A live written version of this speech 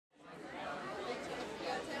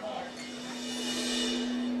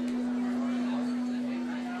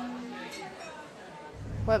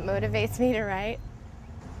What motivates me to write?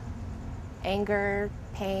 Anger,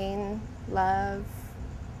 pain, love,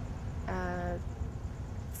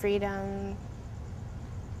 freedom,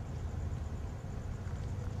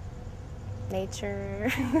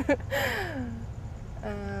 nature,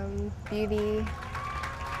 beauty.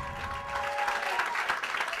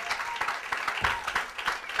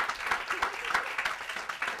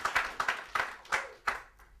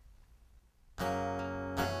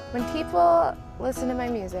 When people listen to my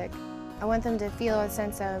music, I want them to feel a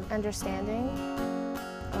sense of understanding.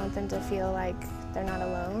 I want them to feel like they're not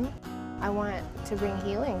alone. I want to bring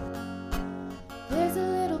healing. There's a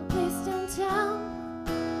little place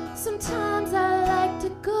downtown, sometimes I like to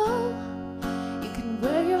go. You can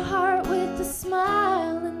wear your heart with a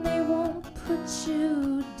smile and they won't put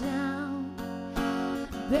you down.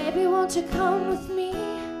 Baby, won't you come with me?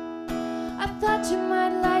 I thought you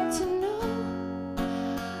might like to know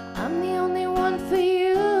I'm the only one for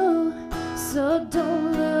you, so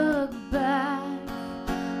don't look back,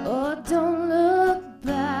 oh don't look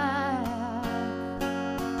back.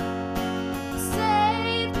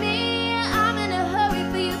 Save me, I'm in a hurry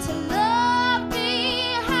for you to love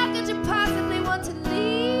me. How could you possibly want to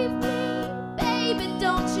leave me? Baby,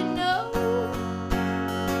 don't you know?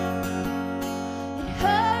 It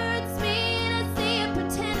hurts me to see you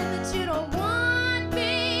pretending that you don't want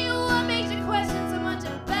me. What makes you question so much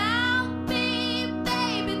about me?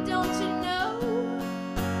 Baby, don't you know?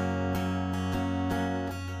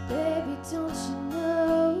 Baby, don't you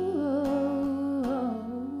know?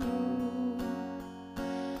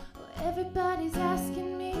 Well, everybody's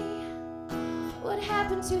asking me what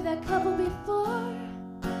happened to that couple before.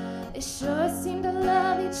 They sure seem to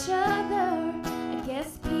love each other. I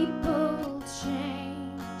guess people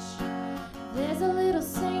change. There's a little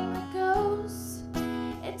saying that goes,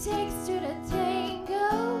 it takes two to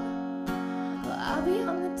tango. Well, I'll be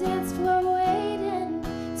on the dance floor waiting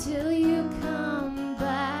till you come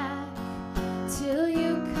back, till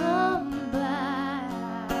you come back.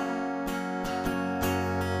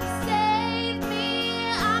 Save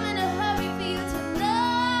me, I'm in a hurry for you to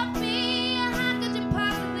love me. How could you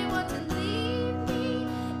possibly want to leave me?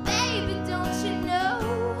 Baby, don't you know?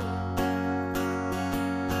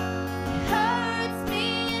 It hurts me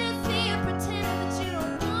to see you pretending that you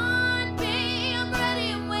don't want me. I'm ready,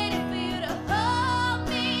 I'm waiting for you to hold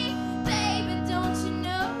me. Baby, don't you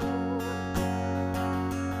know?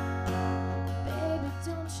 Baby,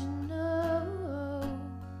 don't you know?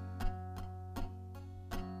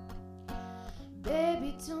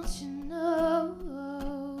 Baby, don't you